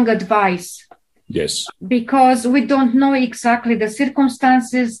wrong advice. Yes. Because we don't know exactly the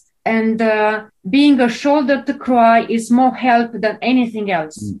circumstances, and being a shoulder to cry is more help than anything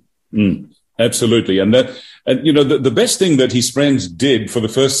else. Absolutely. And the best thing that his friends did for the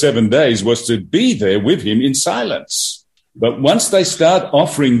first 7 days was to be there with him in silence. But once they start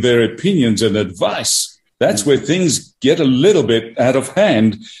offering their opinions and advice, That's where things get a little bit out of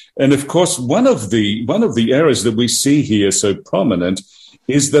hand. And of course, one of the errors that we see here so prominent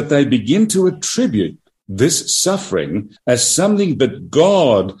is that they begin to attribute this suffering as something that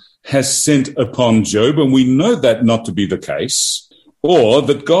God has sent upon Job, and we know that not to be the case, or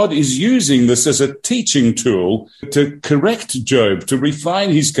that God is using this as a teaching tool to correct Job, to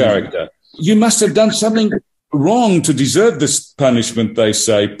refine his character. You must have done something wrong to deserve this punishment, they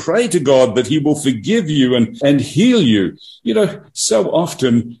say. Pray to God that he will forgive you and heal you. You know, so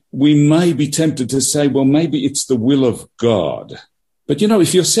often we may be tempted to say, well, maybe it's the will of God. But, you know,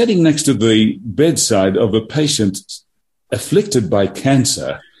 if you're sitting next to the bedside of a patient afflicted by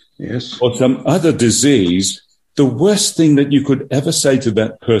cancer, yes, or some other disease, the worst thing that you could ever say to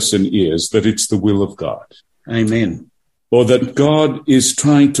that person is that it's the will of God. Amen. Or that God is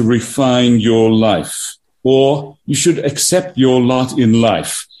trying to refine your life, or you should accept your lot in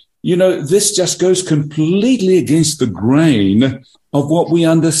life. You know, this just goes completely against the grain of what we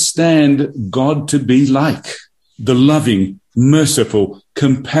understand God to be like, the loving, merciful,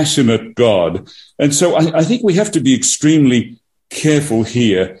 compassionate God. And so I think we have to be extremely careful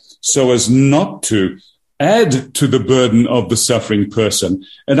here so as not to add to the burden of the suffering person.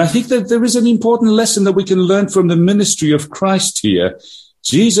 And I think that there is an important lesson that we can learn from the ministry of Christ here.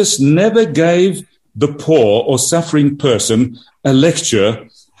 Jesus never gave the poor or suffering person a lecture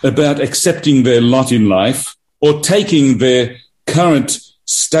about accepting their lot in life or taking their current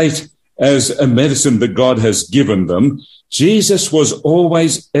state as a medicine that God has given them. Jesus was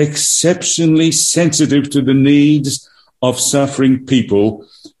always exceptionally sensitive to the needs of suffering people,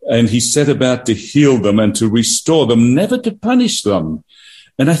 and he set about to heal them and to restore them, never to punish them.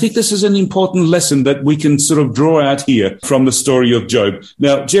 And I think this is an important lesson that we can sort of draw out here from the story of Job.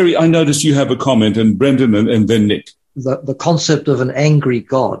 Now, Jerry, I notice you have a comment, and Brendan and then Nick. The concept of an angry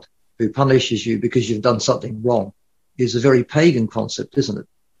God who punishes you because you've done something wrong is a very pagan concept, isn't it?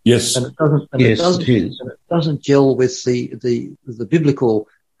 Yes. And it doesn't gel with the biblical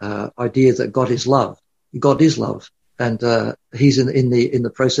idea that God is love. God is love. And he's in the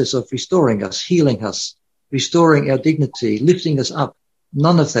process of restoring us, healing us, restoring our dignity, lifting us up.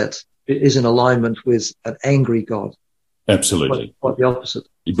 None of that is in alignment with an angry God. Absolutely. Quite the opposite.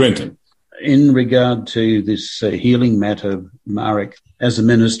 Brenton. In regard to this healing matter, Marek, as a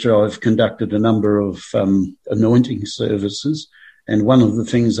minister, I've conducted a number of anointing services. And one of the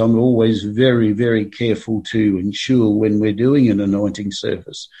things I'm always very, very careful to ensure when we're doing an anointing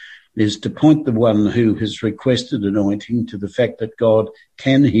service is to point the one who has requested anointing to the fact that God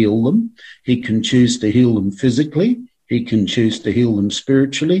can heal them. He can choose to heal them physically, he can choose to heal them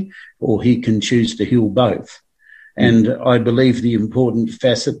spiritually, or he can choose to heal both. And I believe the important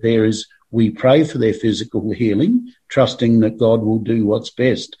facet there is we pray for their physical healing, trusting that God will do what's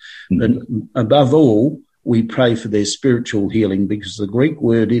best. But above all, we pray for their spiritual healing, because the Greek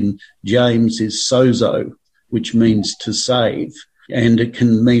word in James is sozo, which means to save. And it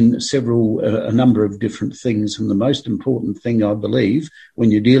can mean a number of different things. And the most important thing, I believe,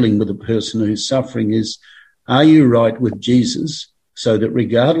 when you're dealing with a person who's suffering is, are you right with Jesus? So that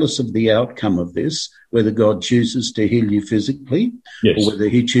regardless of the outcome of this, whether God chooses to heal you physically, yes, or whether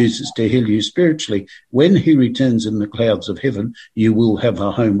he chooses to heal you spiritually, when he returns in the clouds of heaven, you will have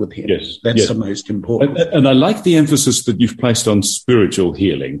a home with him. Yes, That's the most important. And I like the emphasis that you've placed on spiritual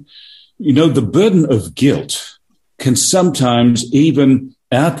healing. You know, the burden of guilt can sometimes even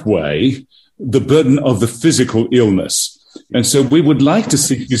outweigh the burden of the physical illness. And so we would like to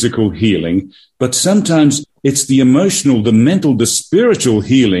see physical healing, but sometimes it's the emotional, the mental, the spiritual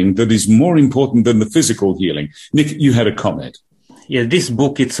healing that is more important than the physical healing. Nick, you had a comment. Yeah, this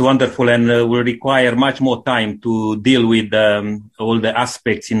book, it's wonderful and will require much more time to deal with all the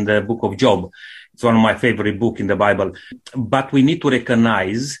aspects in the book of Job. It's one of my favorite books in the Bible. But we need to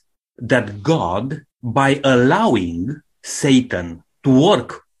recognize that God, by allowing Satan to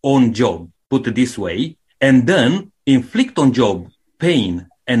work on Job, put it this way, and then inflict on Job pain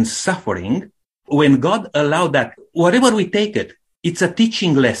and suffering, when God allowed that, whatever we take it, it's a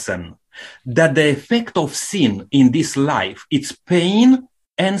teaching lesson that the effect of sin in this life, it's pain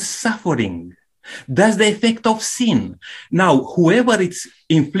and suffering. That's the effect of sin. Now, whoever it's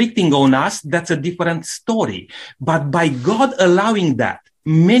inflicting on us, that's a different story. But by God allowing that,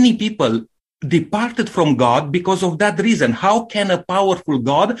 many people departed from God because of that reason. How can a powerful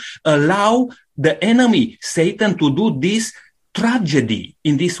God allow the enemy, Satan, to do this tragedy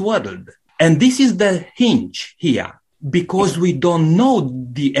in this world? And this is the hinge here, because we don't know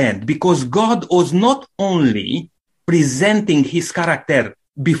the end, because God was not only presenting his character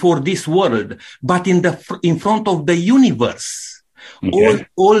before this world, but in front of the universe. Okay.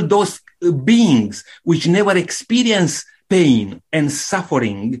 All those beings which never experience pain and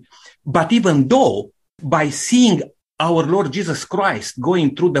suffering. But even though by seeing our Lord Jesus Christ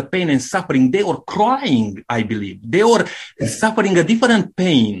going through the pain and suffering, they were crying, I believe. They were suffering a different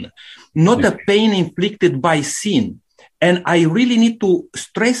pain, not a pain inflicted by sin. And I really need to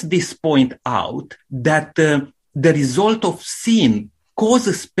stress this point out, that the result of sin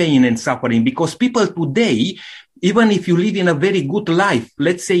causes pain and suffering, because people today, even if you live in a very good life,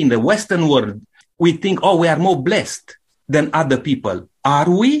 let's say in the Western world, we think, oh, we are more blessed than other people. Are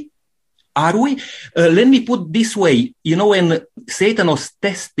we? Are we? Let me put this way. You know, when Satan was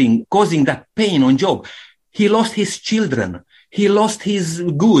causing that pain on Job, he lost his children. He lost his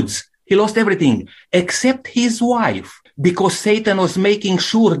goods. He lost everything except his wife, because Satan was making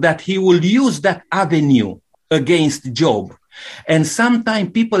sure that he will use that avenue against Job. And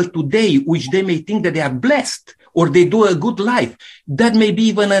sometimes people today, which they may think that they are blessed or they do a good life, that may be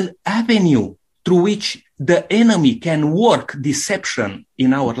even an avenue through which the enemy can work deception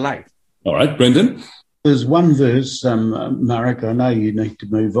in our life. All right, Brendan. There's one verse, Marek, I know you need to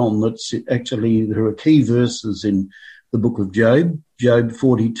move on. That's actually, there are key verses in the book of Job. Job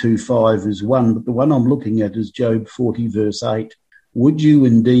 42:5 is one, but the one I'm looking at is Job 40 verse 8. Would you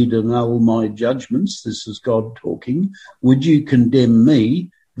indeed annul my judgments? This is God talking. Would you condemn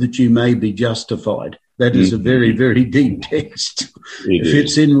me that you may be justified? That is a very, very deep text. It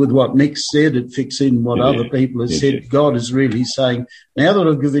fits in with what Nick said. It fits in what other people have said. God is really saying, now that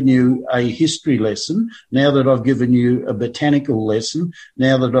I've given you a history lesson, now that I've given you a botanical lesson,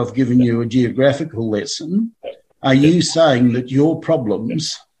 now that I've given you a geographical lesson, are you saying that your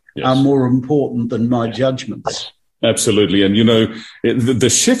problems are more important than my judgments? Absolutely. And, you know, the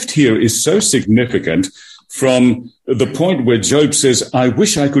shift here is so significant from the point where Job says, I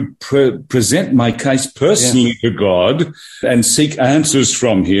wish I could present my case personally to God and seek answers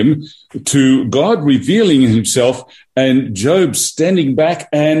from him, to God revealing himself and Job standing back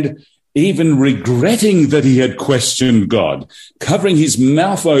and even regretting that he had questioned God, covering his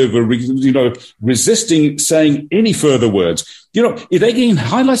mouth over, resisting saying any further words. You know, it again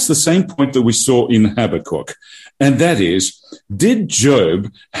highlights the same point that we saw in Habakkuk. And that is, did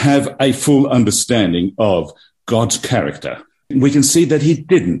Job have a full understanding of God's character? We can see that he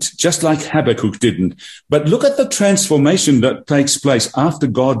didn't, just like Habakkuk didn't. But look at the transformation that takes place after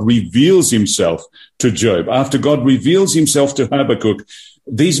God reveals himself to Job, after God reveals himself to Habakkuk.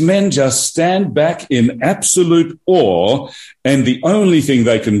 These men just stand back in absolute awe, and the only thing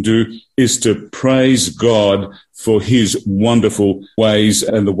they can do is to praise God for his wonderful ways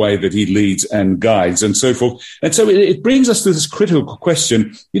and the way that he leads and guides and so forth. And so it brings us to this critical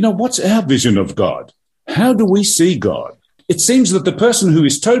question, what's our vision of God? How do we see God? It seems that the person who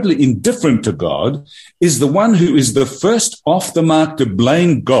is totally indifferent to God is the one who is the first off the mark to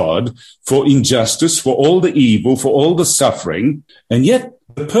blame God for injustice, for all the evil, for all the suffering. And yet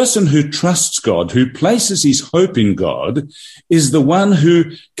the person who trusts God, who places his hope in God, is the one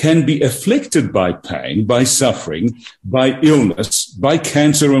who can be afflicted by pain, by suffering, by illness, by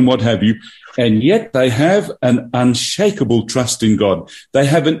cancer and what have you. And yet they have an unshakable trust in God. They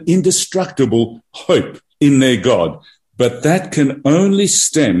have an indestructible hope in their God. But that can only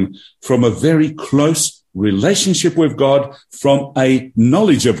stem from a very close relationship with God, from a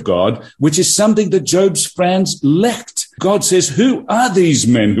knowledge of God, which is something that Job's friends lacked. God says, who are these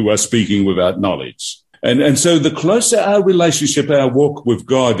men who are speaking without knowledge? And so the closer our relationship, our walk with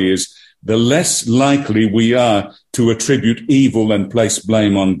God is, the less likely we are to attribute evil and place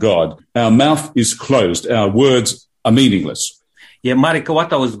blame on God. Our mouth is closed. Our words are meaningless. Yeah, Marek,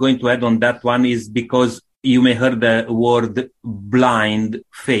 what I was going to add on that one is because you may heard the word blind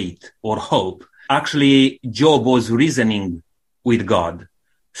faith or hope. Actually, Job was reasoning with God.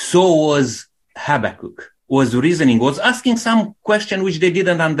 So was Habakkuk, was asking some question which they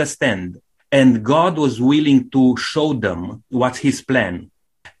didn't understand. And God was willing to show them what's his plan.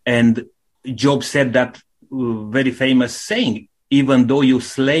 And Job said that very famous saying, even though you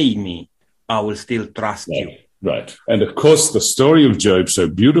slay me, I will still trust you. Right. And of course, the story of Job so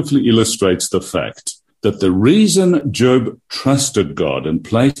beautifully illustrates the fact that the reason Job trusted God and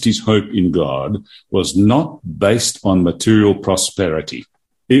placed his hope in God was not based on material prosperity.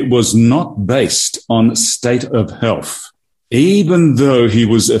 It was not based on state of health. Even though he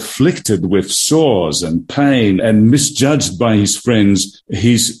was afflicted with sores and pain and misjudged by his friends,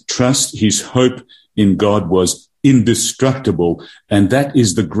 his trust, his hope in God was indestructible. And that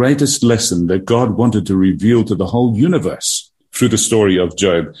is the greatest lesson that God wanted to reveal to the whole universe through the story of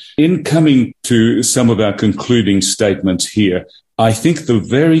Job. In coming to some of our concluding statements here, I think the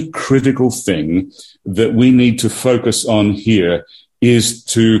very critical thing that we need to focus on here is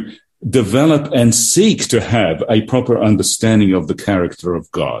to develop and seek to have a proper understanding of the character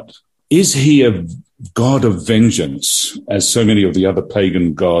of God. Is he a God of vengeance, as so many of the other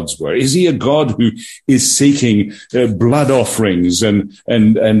pagan gods were? Is he a God who is seeking blood offerings and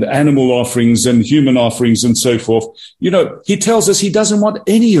animal offerings and human offerings and so forth? You know, he tells us he doesn't want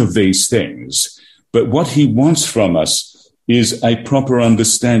any of these things, but what he wants from us is a proper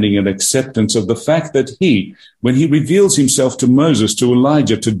understanding and acceptance of the fact that he, when he reveals himself to Moses, to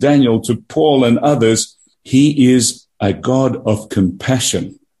Elijah, to Daniel, to Paul and others, he is a God of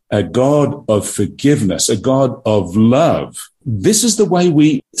compassion, a God of forgiveness, a God of love. This is the way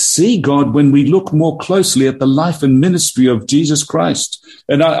we see God when we look more closely at the life and ministry of Jesus Christ.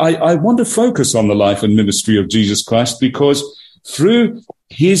 And I want to focus on the life and ministry of Jesus Christ because through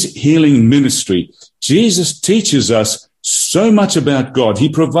his healing ministry, Jesus teaches us so much about God. He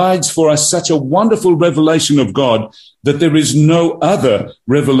provides for us such a wonderful revelation of God that there is no other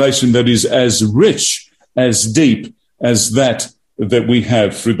revelation that is as rich, as deep as that we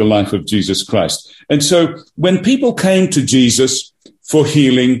have through the life of Jesus Christ. And so when people came to Jesus for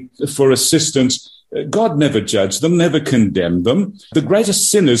healing, for assistance, God never judged them, never condemned them. The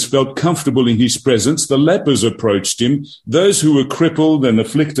greatest sinners felt comfortable in his presence. The lepers approached him. Those who were crippled and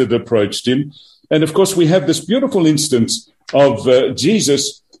afflicted approached him. And of course, we have this beautiful instance of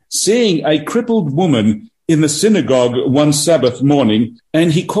Jesus seeing a crippled woman in the synagogue one Sabbath morning,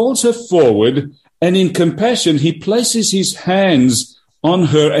 and he calls her forward, and in compassion, he places his hands on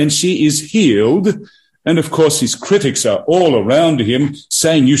her, and she is healed. And of course, his critics are all around him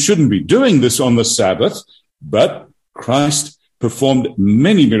saying, you shouldn't be doing this on the Sabbath. But Christ performed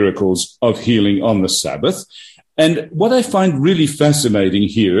many miracles of healing on the Sabbath. And what I find really fascinating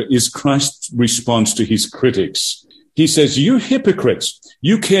here is Christ's response to his critics. He says, you hypocrites,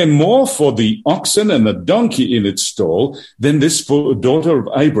 you care more for the oxen and the donkey in its stall than this daughter of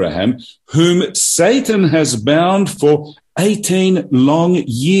Abraham, whom Satan has bound for 18 long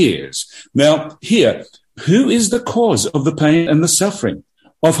years. Now, here, who is the cause of the pain and the suffering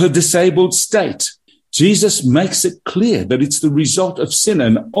of her disabled state? Jesus makes it clear that it's the result of sin,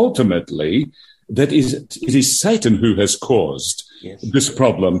 and ultimately that it is Satan who has caused this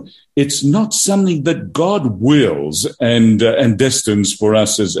problem. It's not something that God wills and destines for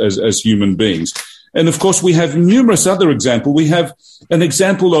us as human beings. And of course, we have numerous other examples. We have an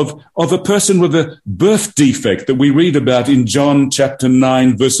example of a person with a birth defect that we read about in John chapter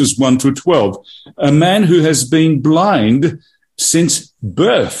 9, verses 1 to 12. A man who has been blind since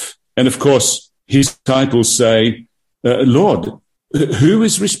birth. And of course, his disciples say, Lord, who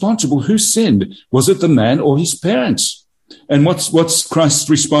is responsible? Who sinned? Was it the man or his parents? And what's Christ's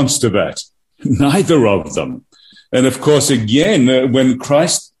response to that? Neither of them. And of course, again, when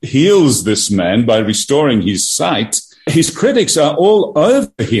Christ heals this man by restoring his sight, his critics are all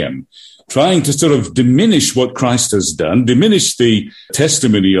over him, trying to sort of diminish what Christ has done, diminish the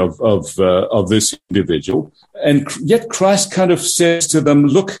testimony of this individual. And yet Christ kind of says to them,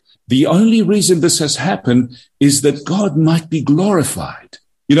 look, the only reason this has happened is that God might be glorified.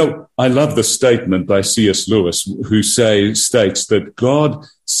 You know, I love the statement by C.S. Lewis, who states that God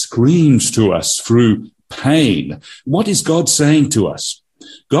screams to us through pain. What is God saying to us?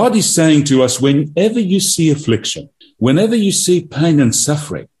 God is saying to us, whenever you see affliction, whenever you see pain and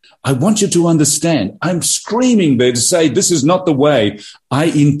suffering, I want you to understand, I'm screaming there to say, this is not the way I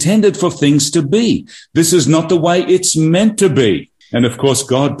intended for things to be. This is not the way it's meant to be. And of course,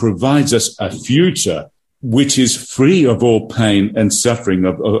 God provides us a future which is free of all pain and suffering,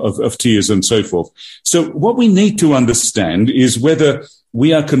 of tears and so forth. So what we need to understand is whether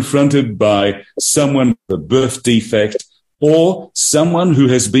we are confronted by someone with a birth defect or someone who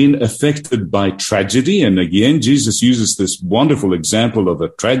has been affected by tragedy. And again, Jesus uses this wonderful example of a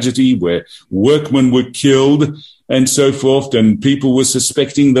tragedy where workmen were killed and so forth, and people were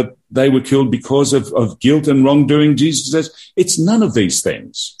suspecting that they were killed because of guilt and wrongdoing. Jesus says, it's none of these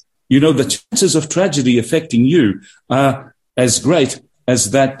things. You know, the chances of tragedy affecting you are as great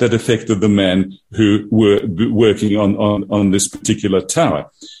as that affected the man who were working on this particular tower.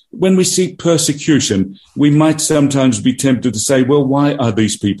 When we see persecution, we might sometimes be tempted to say, well, why are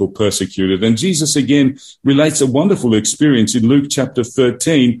these people persecuted? And Jesus again relates a wonderful experience in Luke chapter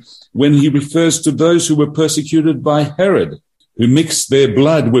 13 when he refers to those who were persecuted by Herod, who mixed their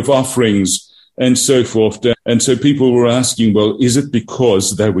blood with offerings and so forth. And so people were asking, well, is it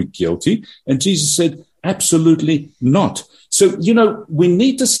because they were guilty? And Jesus said, absolutely not. So, you know, we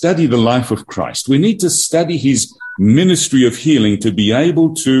need to study the life of Christ. We need to study his ministry of healing to be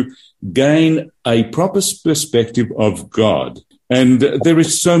able to gain a proper perspective of God. And there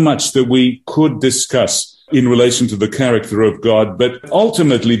is so much that we could discuss in relation to the character of God. But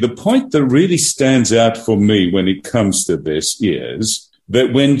ultimately, the point that really stands out for me when it comes to this is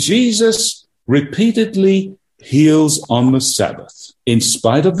that when Jesus repeatedly heals on the Sabbath, in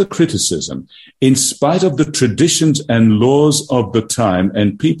spite of the criticism, in spite of the traditions and laws of the time,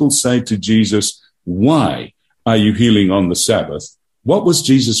 and people say to Jesus, why are you healing on the Sabbath? What was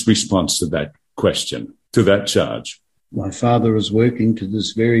Jesus' response to that question, to that charge? My Father is working to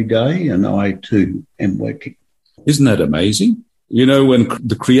this very day, and I too am working. Isn't that amazing? You know, when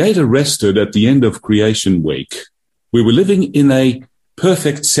the Creator rested at the end of creation week, we were living in a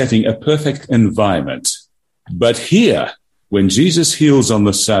perfect setting, a perfect environment. But here, when Jesus heals on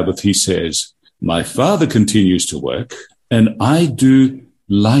the Sabbath, he says, my Father continues to work, and I do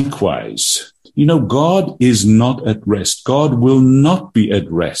likewise. You know, God is not at rest. God will not be at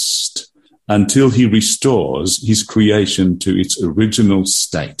rest until he restores his creation to its original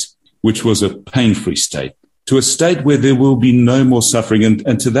state, which was a pain-free state, to a state where there will be no more suffering.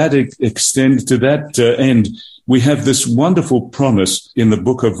 And to that extent, to that end, we have this wonderful promise in the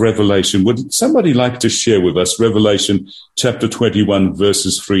book of Revelation. Would somebody like to share with us Revelation chapter 21,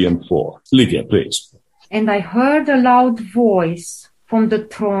 verses 3 and 4? Lydia, please. And I heard a loud voice from the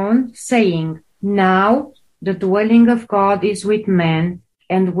throne saying, now the dwelling of God is with men,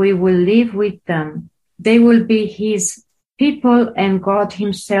 and we will live with them. They will be his people, and God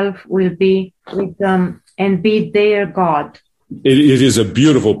himself will be with them and be their God. It is a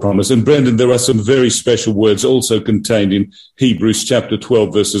beautiful promise. And Brendan, there are some very special words also contained in Hebrews chapter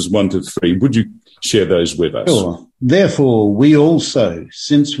 12, verses 1 to 3. Would you share those with us? Sure. Therefore, we also,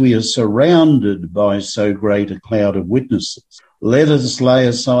 since we are surrounded by so great a cloud of witnesses, let us lay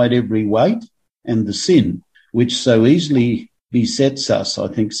aside every weight and the sin which so easily besets us. I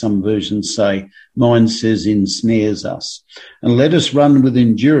think some versions say, mine says ensnares us. And let us run with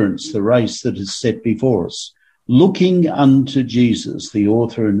endurance the race that is set before us, looking unto Jesus, the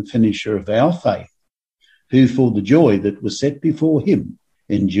author and finisher of our faith, who for the joy that was set before him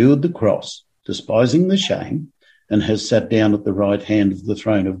endured the cross, despising the shame, and has sat down at the right hand of the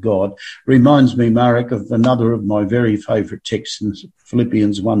throne of God. Reminds me, Marek, of another of my very favourite texts in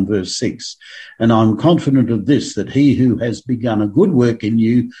Philippians 1 verse 6. And I'm confident of this, that he who has begun a good work in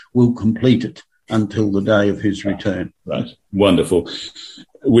you will complete it until the day of his return. Right. Wonderful.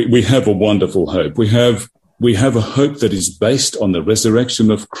 We have a wonderful hope. We have a hope that is based on the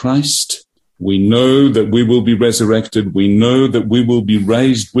resurrection of Christ. We know that we will be resurrected. We know that we will be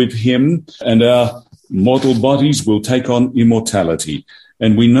raised with him, and our mortal bodies will take on immortality.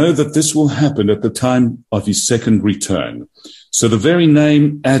 And we know that this will happen at the time of his second return. So the very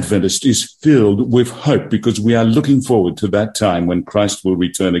name Adventist is filled with hope, because we are looking forward to that time when Christ will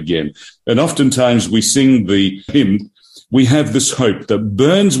return again. And oftentimes we sing the hymn, we have this hope that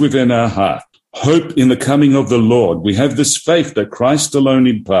burns within our heart, hope in the coming of the Lord. We have this faith that Christ alone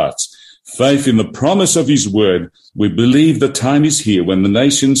imparts, faith in the promise of his word. We believe the time is here when the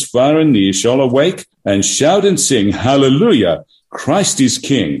nations far and near shall awake and shout and sing, hallelujah, Christ is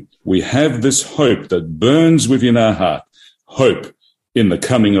King. We have this hope that burns within our heart, hope in the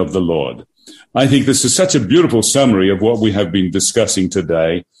coming of the Lord. I think this is such a beautiful summary of what we have been discussing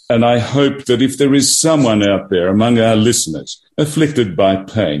today. And I hope that if there is someone out there among our listeners afflicted by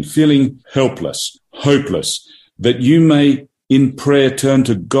pain, feeling helpless, hopeless, that you may in prayer turn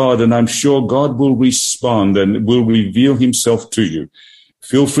to God, and I'm sure God will respond and will reveal himself to you.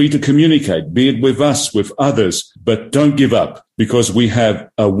 Feel free to communicate, be it with us, with others, but don't give up, because we have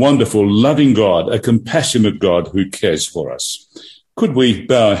a wonderful, loving God, a compassionate God who cares for us. Could we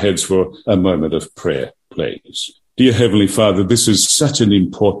bow our heads for a moment of prayer, please? Dear Heavenly Father, this is such an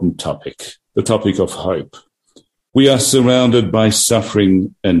important topic, the topic of hope. We are surrounded by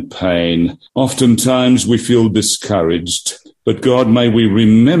suffering and pain. Oftentimes we feel discouraged, but God, may we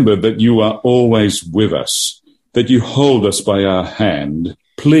remember that you are always with us, that you hold us by our hand.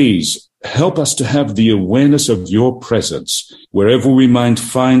 Please help us to have the awareness of your presence wherever we might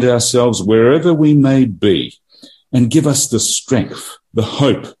find ourselves, wherever we may be, and give us the strength, the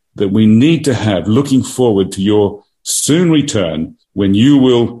hope that we need to have looking forward to your soon return, when you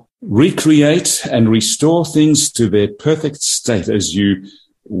will recreate and restore things to their perfect state as you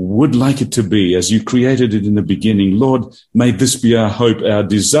would like it to be, as you created it in the beginning. Lord, may this be our hope, our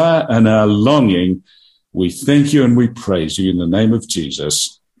desire, and our longing. We thank you and we praise you in the name of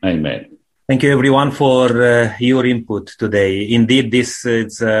Jesus. Amen. Thank you, everyone, for your input today. Indeed, this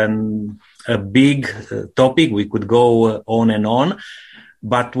is a big topic. We could go on and on,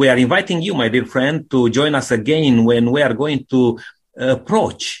 but we are inviting you, my dear friend, to join us again when we are going to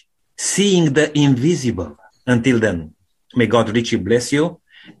approach seeing the invisible. Until then, may God richly bless you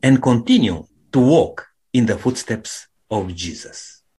and continue to walk in the footsteps of Jesus.